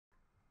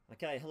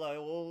Okay, hello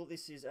all.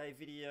 This is a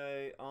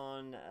video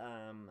on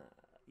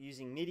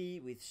using Midi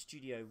with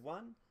Studio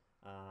One.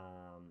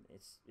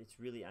 It's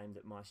really aimed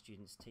at my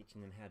students,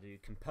 teaching them how to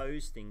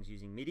compose things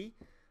using Midi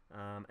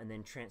and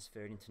then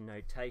transfer it into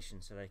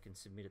notation so they can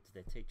submit it to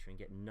their teacher and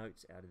get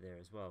notes out of there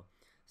as well.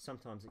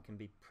 Sometimes it can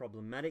be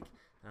problematic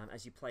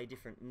as you play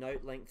different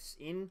note lengths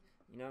in,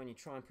 and you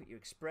try and put your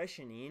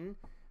expression in.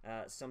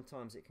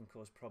 Sometimes it can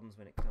cause problems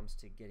when it comes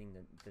to getting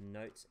the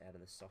notes out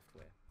of the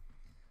software.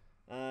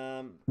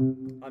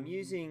 I'm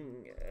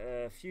using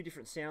a few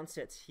different sound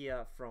sets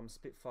here from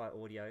Spitfire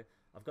Audio.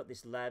 I've got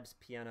this Labs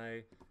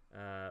piano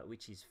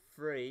which is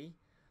free,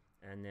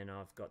 and then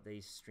I've got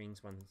these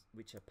strings ones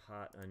which are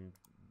part, and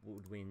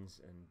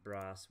woodwinds and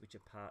brass which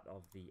are part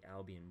of the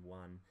Albion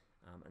One,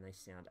 and they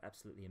sound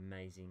absolutely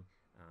amazing,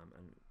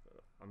 and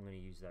I'm going to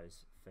use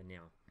those for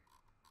now.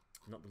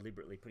 I'm not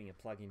deliberately putting a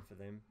plug in for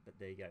them, but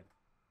there you go.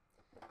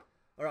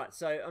 Alright,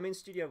 so I'm in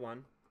Studio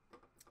One.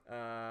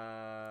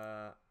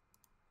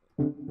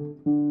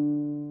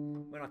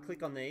 When I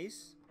click on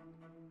these,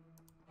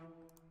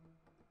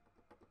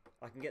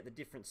 I can get the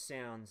different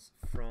sounds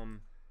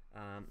from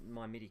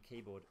my Midi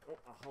keyboard. Oh,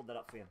 I'll hold that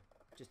up for you.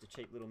 Just a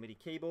cheap little Midi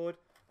keyboard.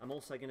 I'm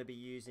also going to be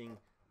using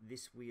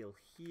this wheel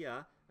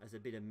here as a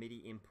bit of Midi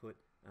input,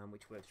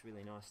 which works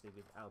really nicely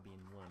with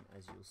Albion One,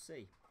 as you'll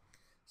see.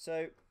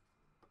 So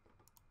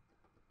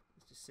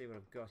let's just see what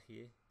I've got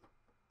here.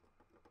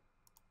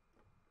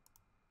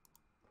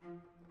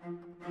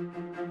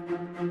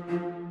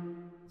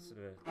 Sort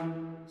of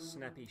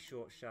snappy,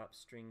 short, sharp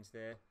strings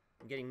there.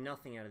 I'm getting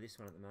nothing out of this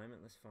one at the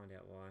moment. Let's find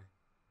out why.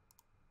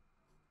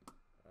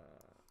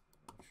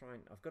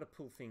 I've got to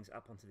pull things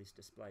up onto this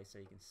display so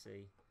you can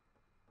see.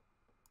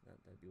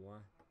 That'd be why.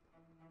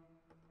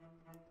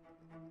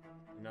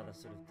 Another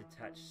sort of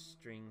detached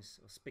strings,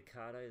 or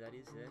spiccato that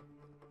is there.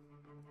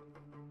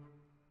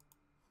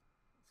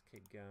 Let's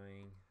keep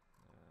going.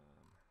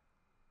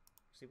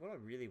 See, what I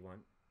really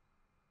want.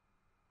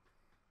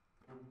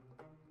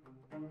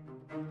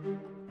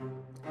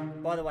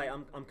 By the way,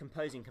 I'm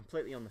composing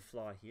completely on the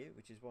fly here,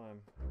 which is why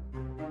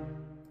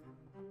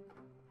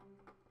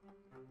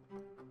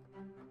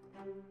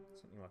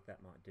something like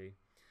that might do.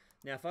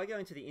 Now, if I go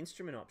into the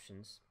instrument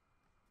options,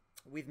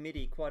 with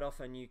Midi, quite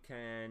often you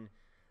can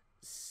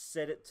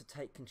set it to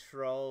take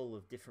control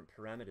of different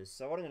parameters.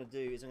 So what I'm going to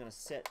do is I'm going to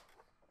set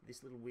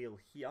this little wheel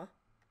here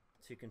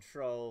to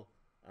control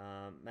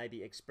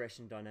maybe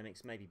expression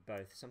dynamics, maybe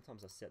both.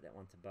 Sometimes I set that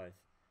one to both.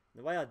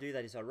 The way I do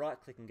that is I right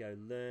click and go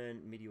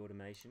Learn Midi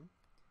Automation,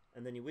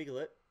 and then you wiggle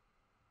it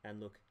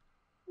and look,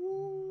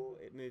 woo,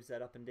 it moves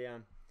that up and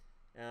down.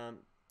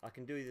 I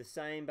can do the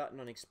same button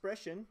on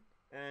expression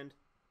and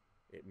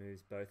it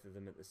moves both of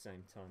them at the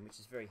same time, which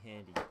is very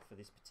handy for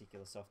this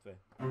particular software.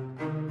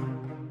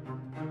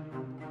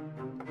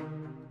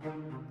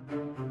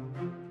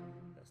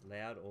 That's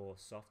loud or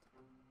soft.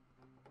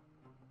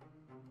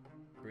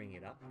 Bring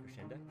it up,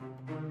 crescendo.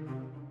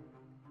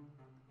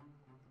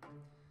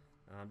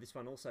 This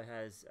one also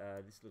has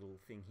this little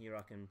thing here.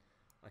 I can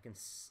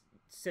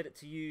set it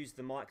to use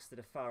the mics that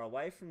are far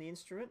away from the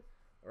instrument,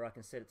 or I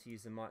can set it to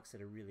use the mics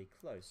that are really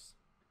close.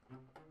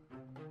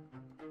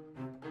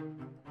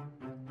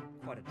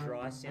 Quite a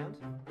dry sound,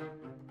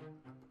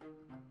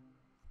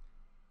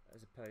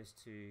 as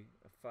opposed to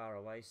a far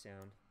away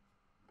sound.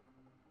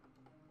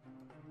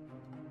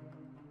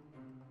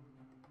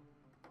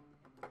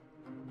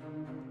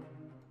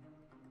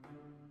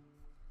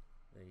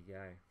 There you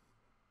go.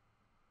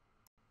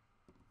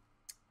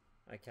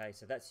 Okay,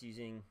 so that's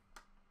using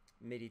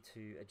Midi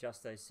to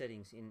adjust those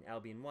settings in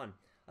Albion One.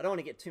 I don't want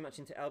to get too much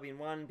into Albion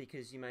One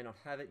because you may not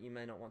have it, you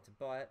may not want to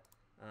buy it,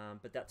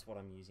 but that's what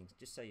I'm using,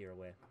 just so you're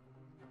aware.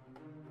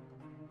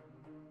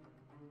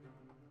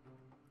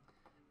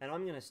 And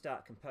I'm going to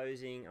start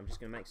composing. I'm just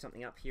going to make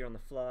something up here on the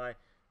fly.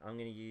 I'm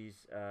going to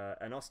use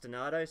an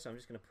ostinato, so I'm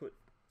just going to put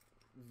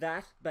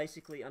that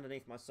basically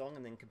underneath my song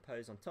and then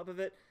compose on top of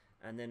it,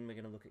 and then we're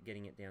going to look at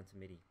getting it down to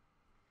Midi.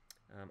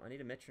 I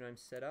need a metronome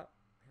set up.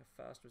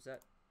 How fast was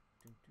that?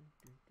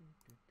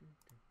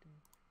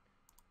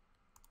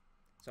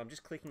 So I'm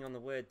just clicking on the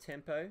word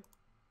tempo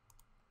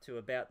to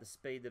about the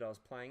speed that I was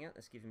playing at.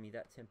 That's giving me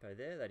that tempo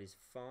there. That is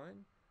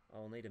fine.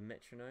 I'll need a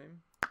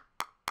metronome.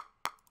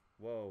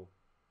 Whoa.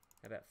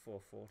 How about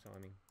 4/4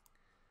 timing?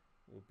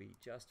 Will be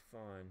just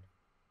fine.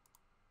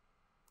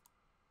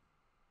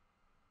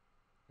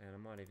 And I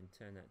might even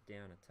turn that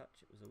down a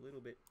touch. It was a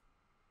little bit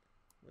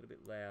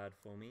loud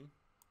for me.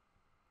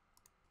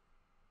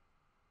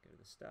 Go to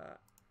the start.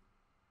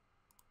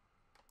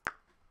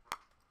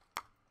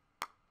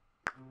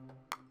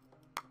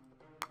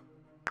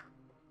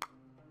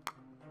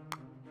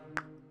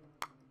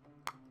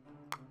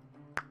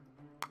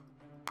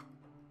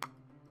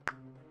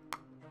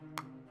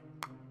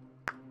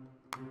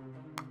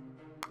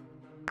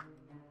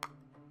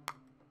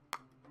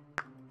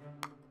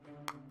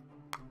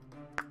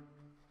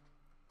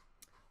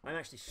 I'm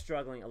actually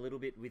struggling a little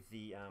bit with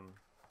the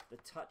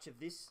touch of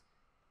this.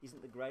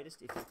 Isn't the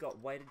greatest. If you've got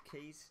weighted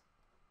keys,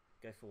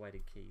 go for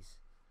weighted keys.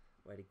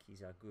 Weighted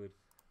keys are good.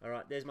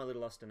 Alright, there's my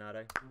little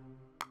ostinato.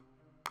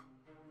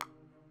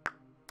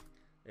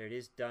 There it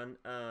is, done.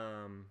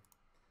 I'm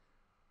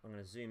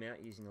going to zoom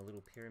out using the little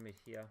pyramid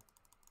here.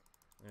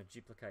 I'm going to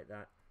duplicate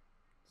that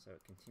so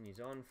it continues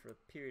on for a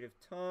period of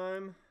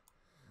time.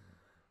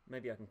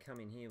 Maybe I can come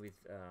in here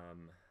with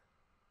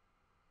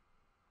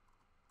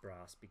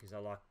brass, because I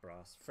like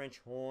brass. French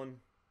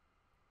horn,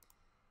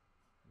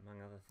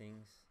 among other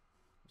things.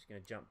 I'm just going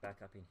to jump back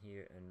up in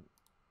here and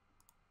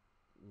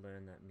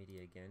learn that MIDI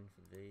again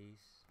for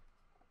these.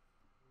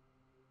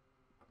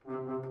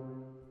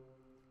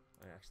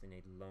 I actually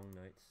need long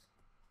notes.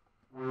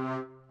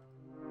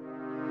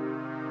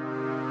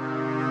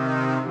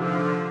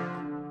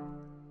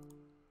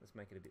 Let's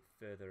make it a bit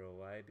further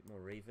away, a bit more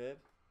reverb.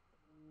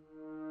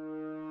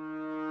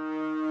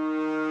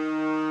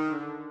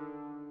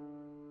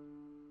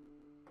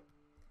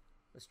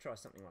 Let's try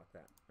something like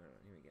that.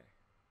 Alright, here we go.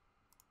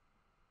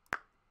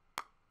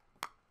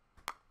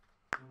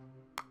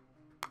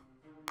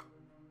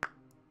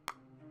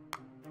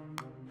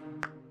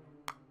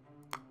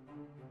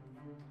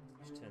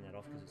 Just turn that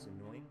off because it's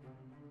annoying.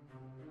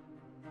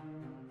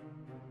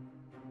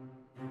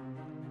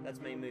 That's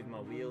me moving my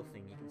wheel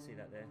thing, you can see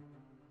that there.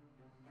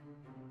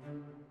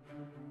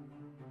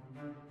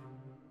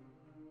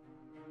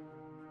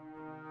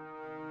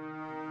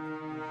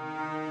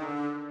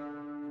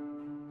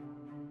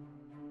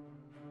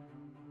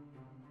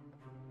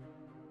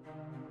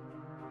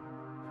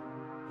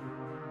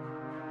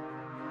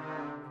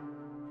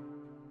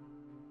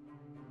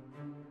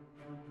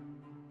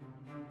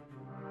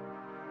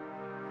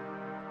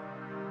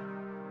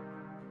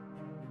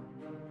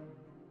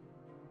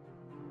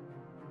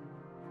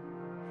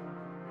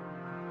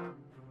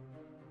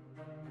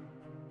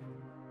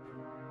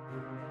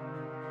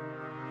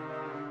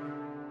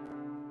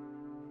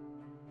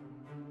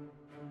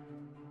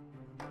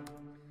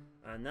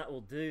 And that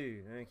will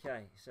do.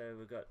 Okay, so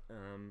we've got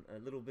a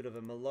little bit of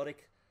a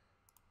melodic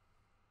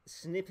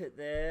snippet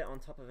there on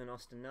top of an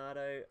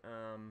ostinato.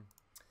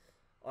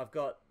 I've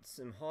got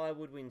some high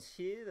woodwinds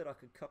here that I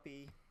could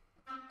copy.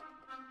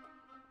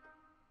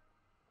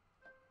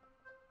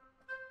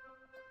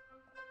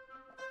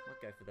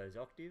 Might go for those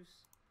octaves.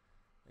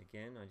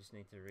 Again, I just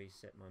need to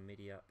reset my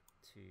MIDI up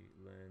to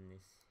learn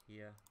this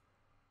here.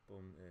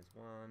 Boom, there's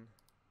one.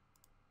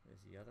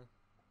 There's the other.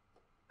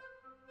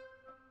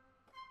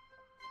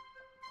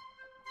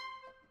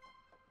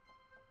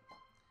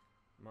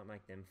 Might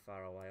make them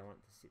far away. I want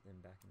to sit them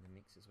back in the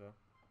mix as well.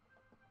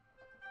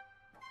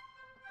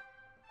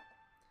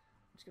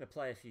 I'm just going to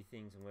play a few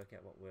things and work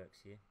out what works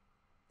here.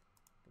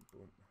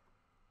 Boom, boom.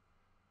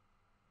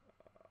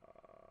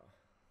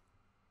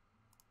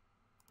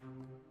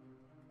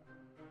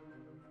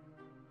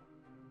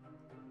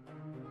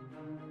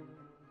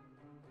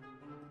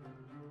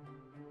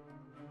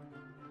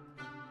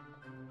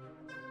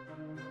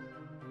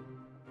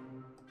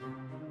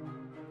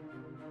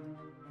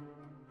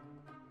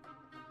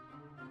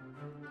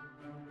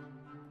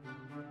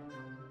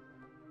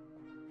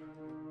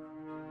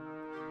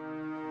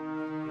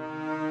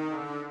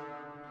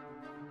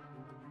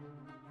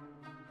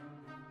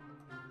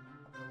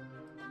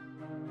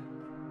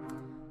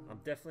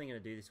 Definitely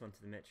going to do this one to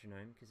the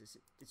metronome because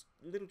it's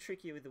a little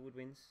trickier with the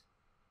woodwinds.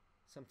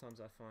 Sometimes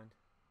I find.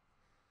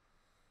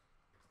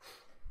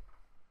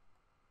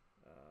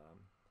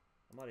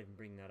 I might even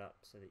bring that up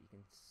so that you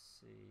can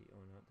see.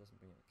 Oh no, it doesn't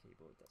bring up the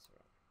keyboard. That's all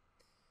right.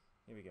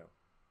 Here we go.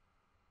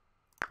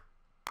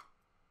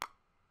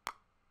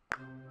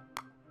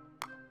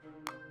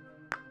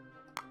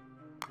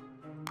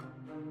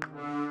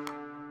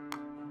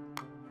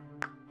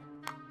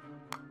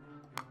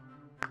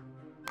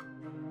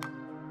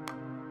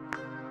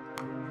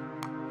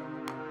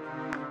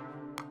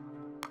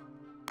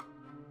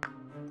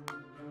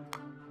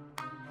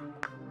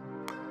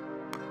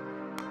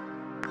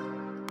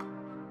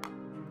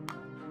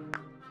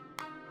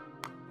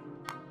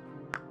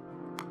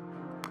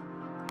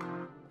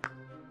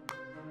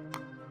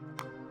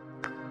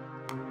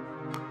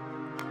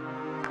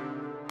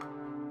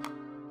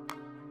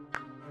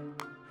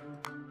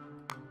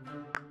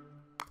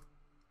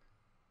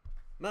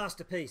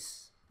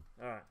 Masterpiece.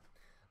 All right.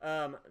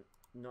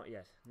 Not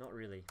yet. Not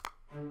really.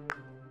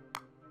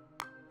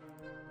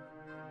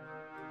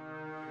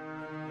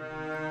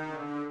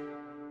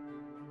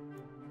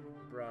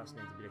 Brass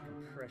needs a bit of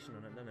compression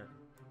on it, doesn't it?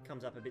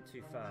 Comes up a bit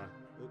too far.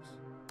 Oops.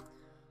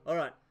 All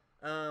right.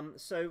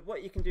 So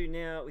what you can do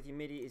now with your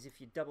MIDI is if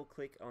you double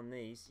click on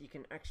these, you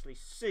can actually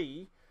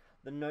see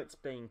the notes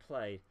being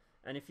played.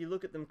 And if you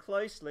look at them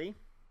closely,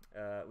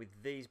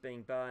 with these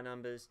being bar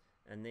numbers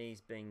and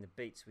these being the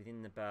beats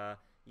within the bar,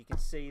 you can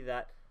see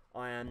that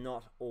I am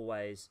not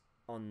always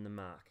on the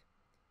mark.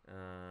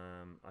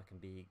 I can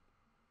be,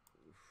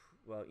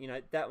 well, you know,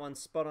 that one's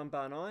spot on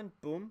bar 9,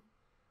 boom.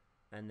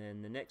 And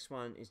then the next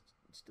one is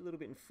just a little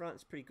bit in front,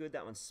 it's pretty good.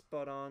 That one's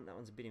spot on, that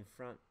one's a bit in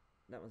front,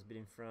 that one's a bit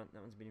in front,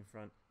 that one's a bit in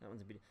front, that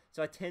one's a bit in...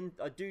 So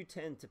I do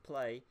tend to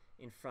play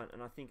in front,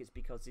 and I think it's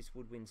because this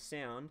woodwind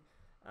sound,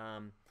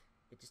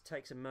 it just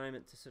takes a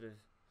moment to sort of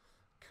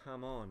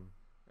come on.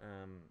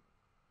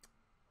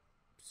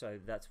 So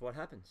that's what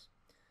happens.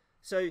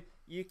 So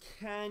You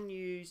can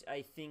use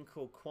a thing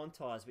called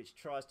Quantize, which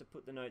tries to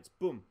put the notes,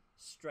 boom,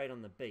 straight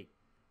on the beat,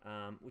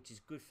 which is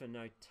good for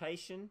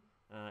notation.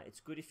 It's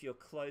good if you're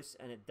close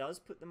and it does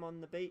put them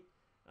on the beat.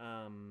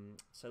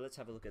 So let's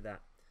have a look at that.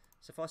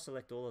 So if I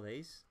select all of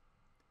these,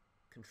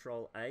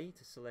 Control A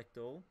to select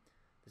all,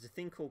 there's a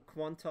thing called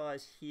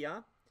Quantize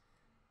here,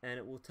 and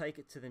it will take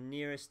it to the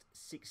nearest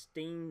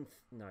 16th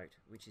note,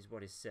 which is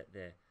what is set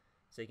there.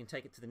 So you can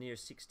take it to the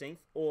nearest 16th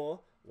or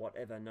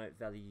whatever note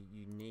value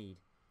you need.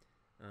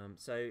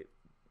 So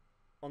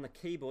on the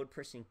keyboard,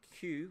 pressing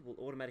Q will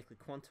automatically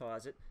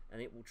quantize it,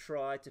 and it will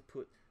try to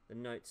put the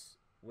notes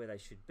where they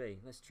should be.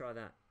 Let's try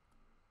that.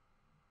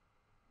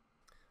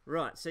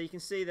 Right, so you can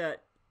see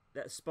that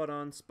spot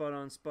on, spot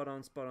on, spot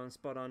on, spot on,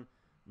 spot on.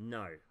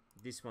 No,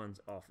 this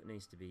one's off. It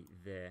needs to be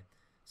there.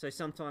 So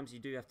sometimes you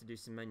do have to do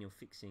some manual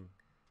fixing.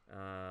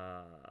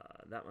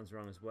 That one's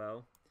wrong as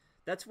well.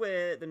 That's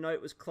where the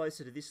note was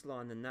closer to this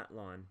line than that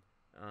line.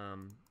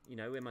 You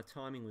know, where my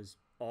timing was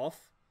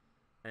off,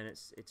 and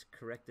it's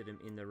corrected them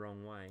in the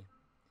wrong way.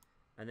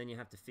 And then you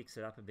have to fix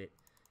it up a bit.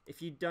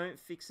 If you don't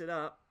fix it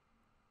up,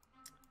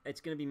 it's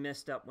going to be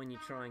messed up when you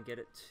try and get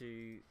it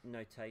to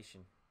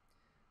notation.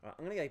 Alright,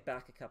 I'm going to go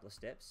back a couple of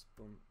steps.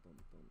 Boom, boom,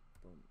 boom,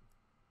 boom.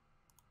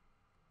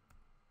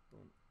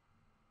 Boom.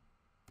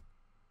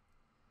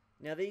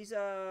 Now these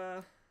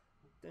are...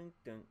 Dun,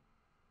 dun,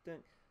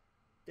 dun.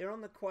 They're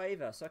on the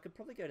quaver, so I could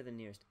probably go to the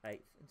nearest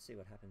eighth and see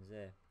what happens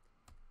there.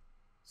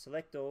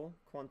 Select all,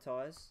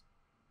 quantize.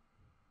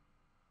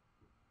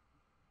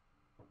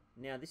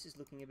 Now this is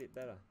looking a bit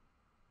better.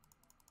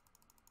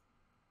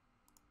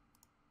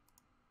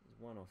 There's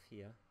one off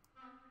here.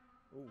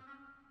 Ooh,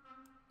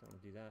 don't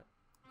want to do that.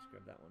 Just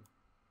grab that one.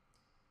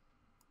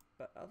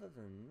 But other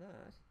than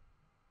that,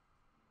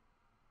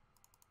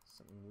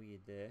 something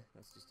weird there.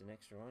 That's just an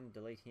extra one.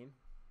 Delete him.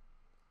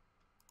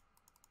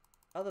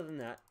 Other than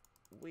that,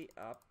 we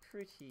are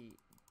pretty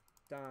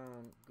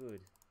darn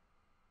good.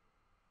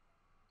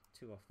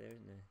 Two off there,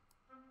 isn't there?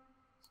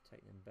 Let's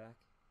take them back.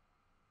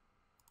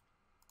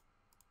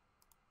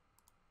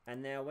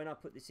 And now when I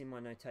put this in my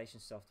notation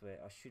software,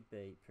 I should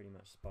be pretty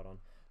much spot on.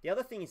 The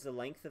other thing is the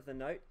length of the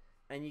note,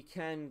 and you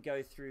can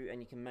go through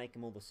and you can make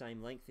them all the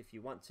same length if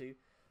you want to.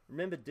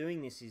 Remember,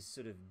 doing this is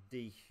sort of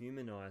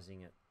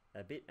dehumanizing it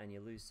a bit, and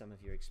you lose some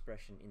of your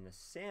expression in the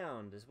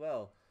sound as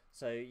well.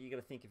 So you got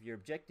to think of your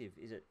objective.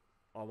 Is it,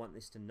 I want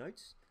this to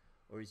notes,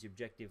 or is your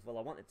objective, well,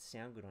 I want it to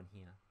sound good on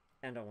here,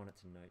 and I want it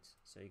to notes.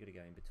 So you got to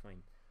go in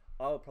between.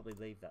 I'll probably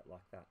leave that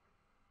like that.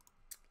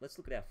 Let's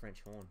look at our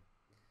French horn.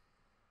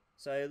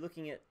 So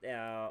looking at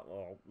our,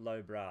 or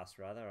low brass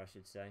rather, I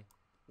should say.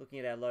 Looking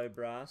at our low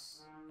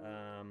brass,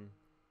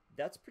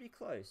 that's pretty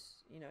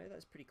close. You know,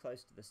 that's pretty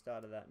close to the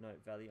start of that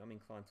note value. I'm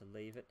inclined to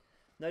leave it.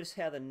 Notice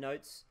how the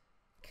notes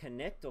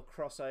connect or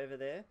cross over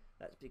there.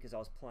 That's because I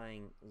was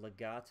playing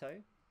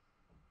legato.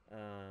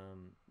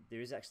 There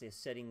is actually a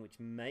setting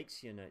which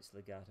makes your notes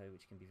legato,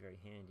 which can be very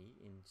handy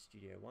in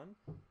Studio One.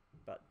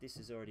 But this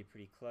is already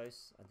pretty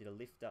close. I did a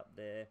lift up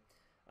there.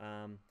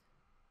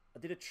 I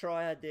did a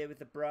triad there with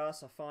the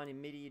brass. I find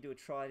in MIDI you do a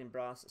triad in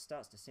brass, it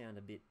starts to sound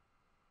a bit,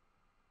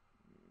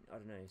 I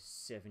don't know,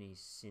 70s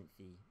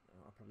synthy.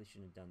 I probably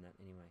shouldn't have done that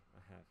anyway.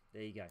 I have.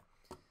 There you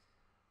go.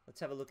 Let's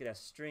have a look at our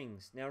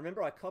strings. Now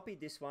remember, I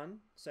copied this one,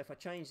 so if I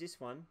change this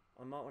one,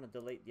 I might want to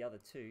delete the other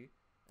two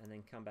and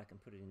then come back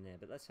and put it in there.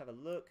 But let's have a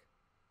look.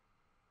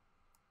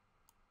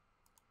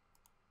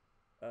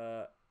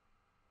 I'm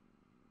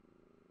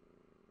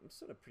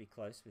sort of pretty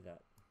close with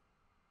that.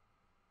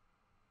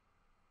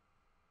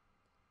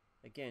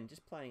 Again,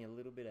 just playing a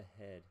little bit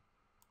ahead.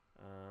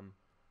 Do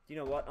you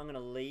know what? I'm going to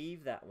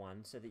leave that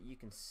one so that you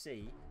can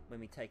see, when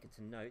we take it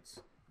to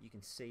notes, you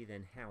can see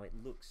then how it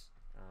looks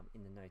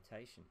in the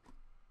notation.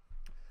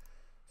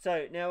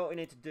 So now what we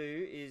need to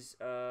do is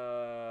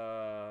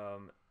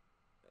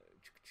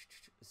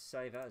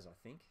save as, I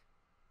think.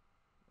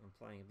 I'm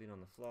playing a bit on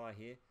the fly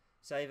here.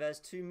 Save as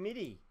to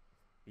MIDI.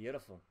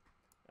 Beautiful.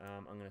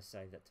 I'm going to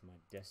save that to my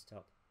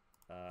desktop.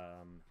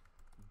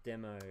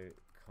 Demo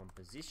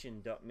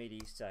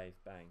composition.midi, save,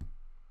 bang.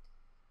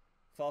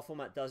 File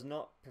format does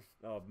not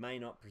may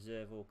not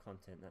preserve all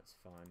content. That's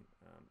fine.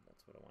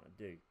 That's what I want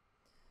to do.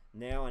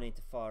 Now I need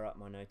to fire up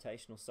my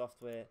notational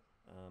software.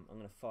 I'm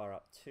going to fire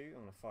up two.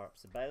 I'm going to fire up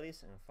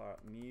Sibelius and fire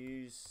up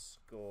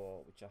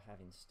MuseScore, which I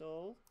have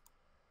installed.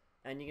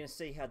 And you're going to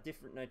see how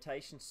different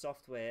notation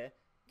software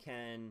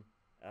can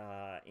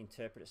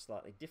interpret it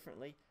slightly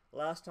differently.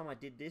 Last time I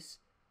did this,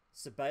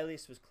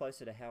 Sibelius was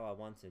closer to how I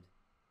wanted.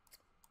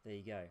 There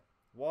you go.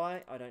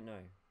 Why? I don't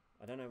know.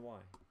 I don't know why,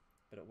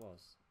 but it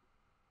was.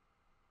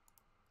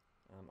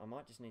 I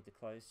might just need to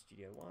close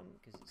Studio One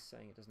because it's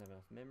saying it doesn't have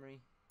enough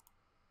memory.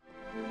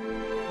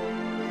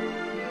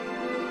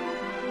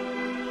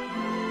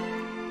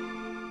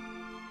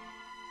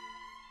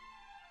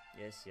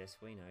 Yes, yes,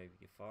 we know.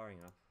 You're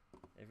firing up.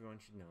 Everyone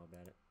should know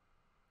about it.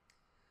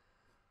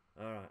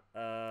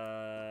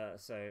 Alright,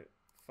 so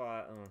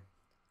fire.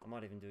 I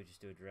might even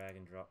just do a drag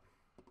and drop.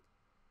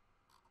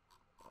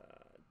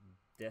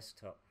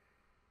 Desktop.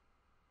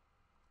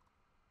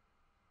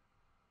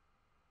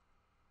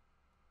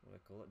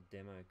 I call it?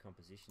 Demo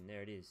composition.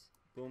 There it is.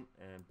 Boom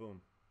and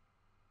boom.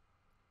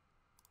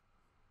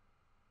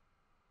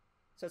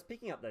 So it's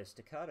picking up those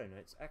staccato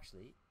notes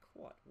actually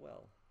quite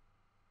well.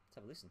 Let's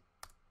have a listen.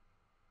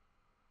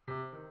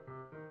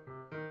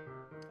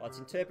 Oh, it's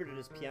interpreted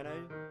as piano,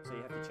 so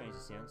you have to change the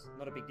sounds.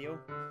 Not a big deal.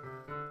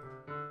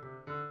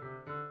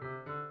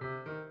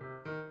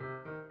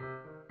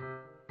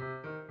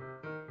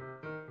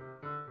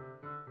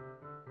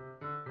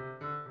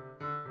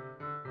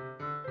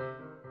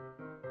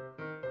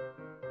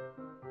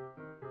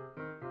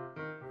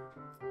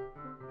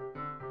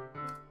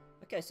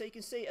 Okay, so you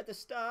can see at the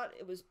start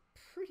it was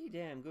pretty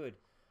damn good,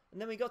 and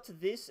then we got to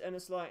this and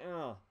it's like,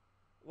 oh,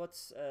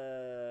 what's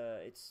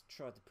it's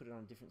tried to put it on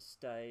a different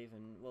stave,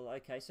 and well,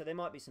 okay, so there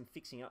might be some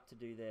fixing up to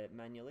do there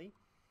manually.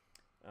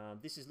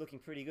 This is looking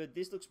pretty good.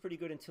 This looks pretty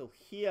good until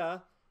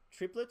here.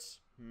 Triplets,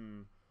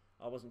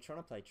 I wasn't trying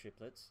to play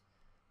triplets,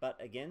 but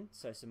again,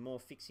 so some more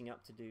fixing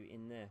up to do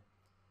in there.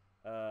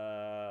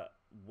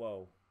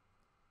 Whoa,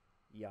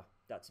 yeah,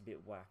 that's a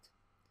bit whacked.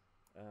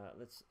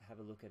 Let's have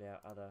a look at our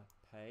other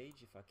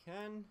page if I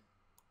can.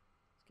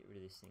 Let's get rid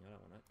of this thing, I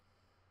don't want it.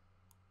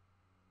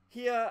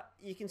 Here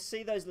you can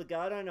see those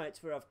legato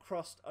notes where I've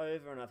crossed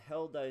over and I've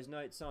held those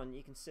notes on.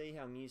 You can see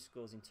how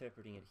MuseScore's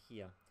interpreting it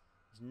here.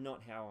 It's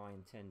not how I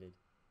intended.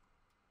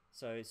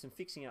 So some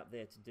fixing up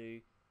there to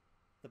do.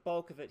 The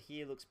bulk of it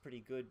here looks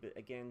pretty good, but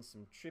again,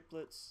 some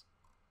triplets.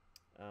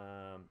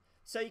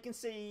 So you can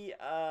see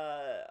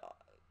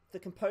the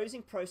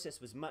composing process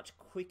was much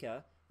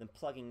quicker than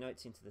plugging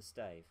notes into the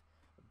stave.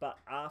 But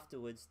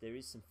afterwards, there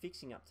is some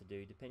fixing up to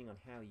do depending on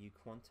how you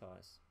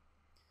quantize.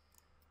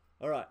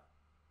 Alright,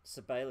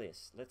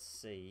 Sibelius, let's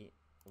see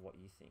what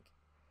you think.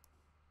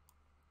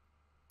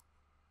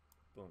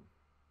 Boom.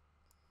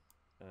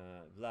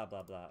 Blah,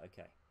 blah, blah,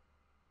 okay.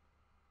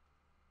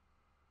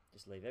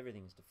 Just leave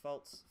everything as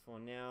defaults for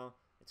now.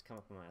 It's come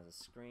up on my other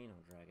screen,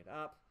 I'll drag it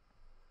up.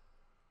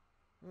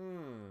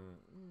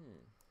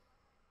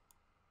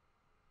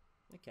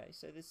 Okay,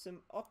 so there's some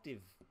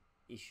octave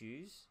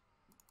issues,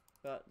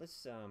 but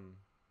let's I'm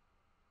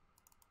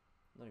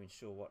not even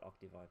sure what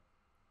octave I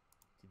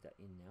did that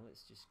in now.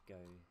 Let's just go.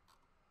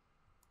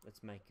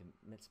 Let's make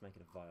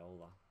it a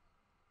viola.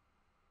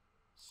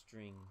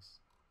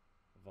 Strings,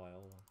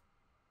 viola,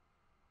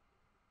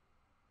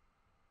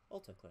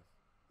 alto clef.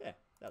 Yeah,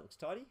 that looks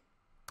tidy.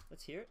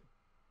 Let's hear it.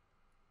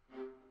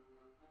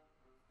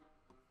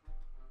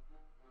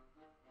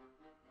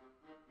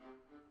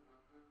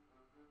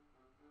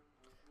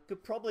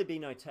 Could probably be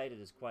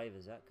notated as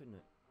quavers, that couldn't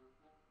it?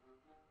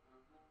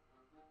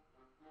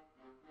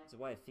 There's a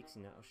way of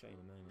fixing that. I'll show you in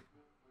a moment.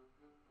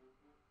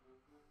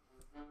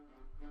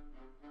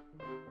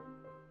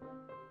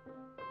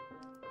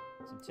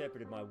 It's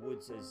interpreted my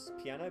woods as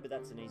piano, but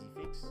that's an easy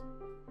fix.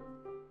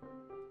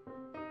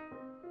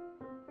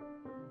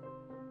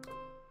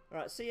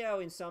 Alright, see how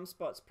in some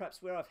spots,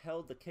 perhaps where I've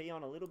held the key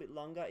on a little bit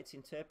longer, it's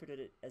interpreted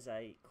it as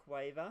a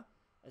quaver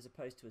as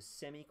opposed to a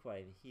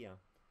semi-quaver here.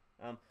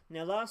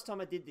 Now last time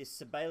I did this,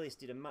 Sibelius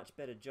did a much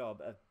better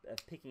job of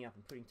picking up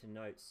and putting to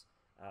notes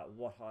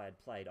what I had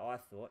played, I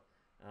thought.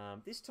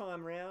 This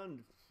time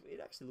round, it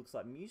actually looks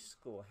like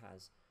MuseScore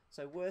has.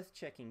 So worth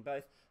checking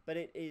both, but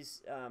it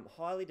is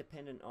highly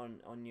dependent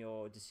on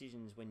your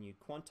decisions when you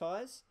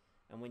quantize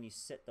and when you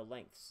set the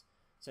lengths.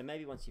 So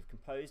maybe once you've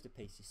composed a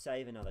piece, you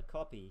save another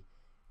copy,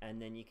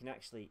 and then you can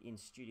actually, in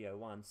Studio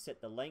One,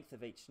 set the length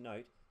of each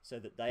note so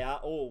that they are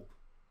all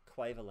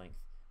quaver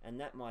length, and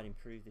that might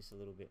improve this a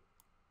little bit.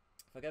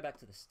 If I go back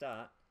to the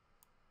start,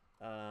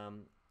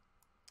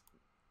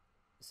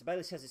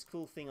 Sibelius has this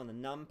cool thing on the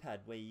numpad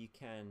where you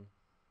can,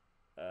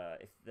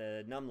 if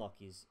the num lock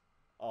is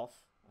off,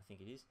 I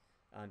think it is,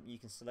 you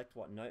can select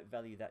what note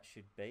value that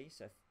should be.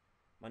 So if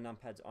my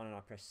numpad's on and I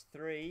press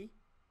 3,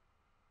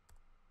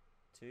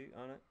 2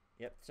 on it,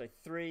 yep, so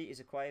 3 is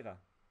a quaver,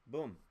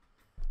 boom.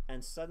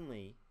 And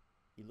suddenly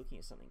you're looking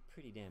at something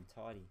pretty damn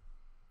tidy.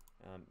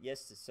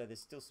 Yes, so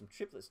there's still some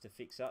triplets to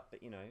fix up,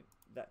 but you know,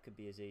 that could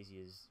be as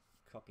easy as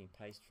copy and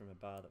paste from a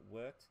bar that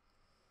worked.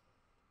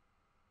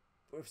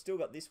 We've still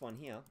got this one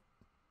here.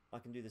 I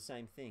can do the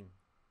same thing.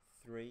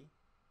 3,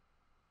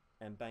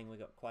 and bang, we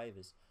got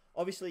quavers.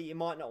 Obviously, you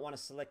might not want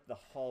to select the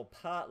whole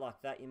part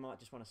like that. You might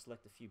just want to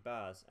select a few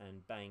bars,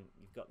 and bang,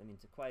 you've got them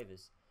into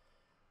quavers.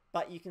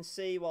 But you can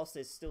see, whilst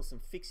there's still some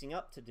fixing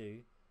up to do,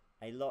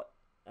 a lot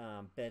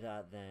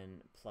better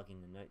than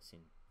plugging the notes in.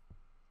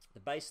 The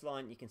bass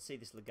line, you can see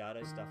this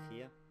legato stuff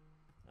here.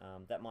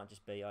 That might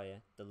just be, oh yeah,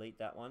 delete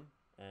that one,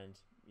 and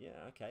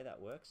yeah, okay, that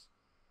works.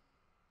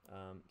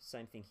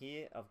 Same thing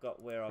here. I've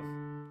got where I've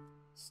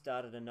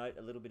started a note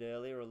a little bit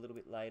earlier or a little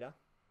bit later.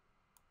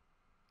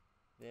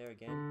 There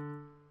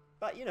again.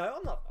 But you know,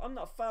 I'm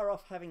not far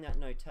off having that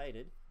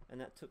notated,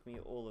 and that took me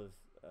all of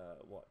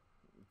what,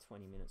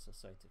 20 minutes or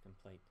so to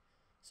complete.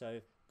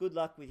 So good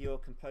luck with your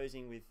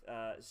composing with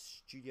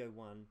Studio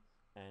One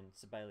and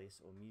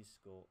Sibelius or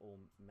MuseScore all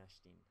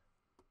mashed in.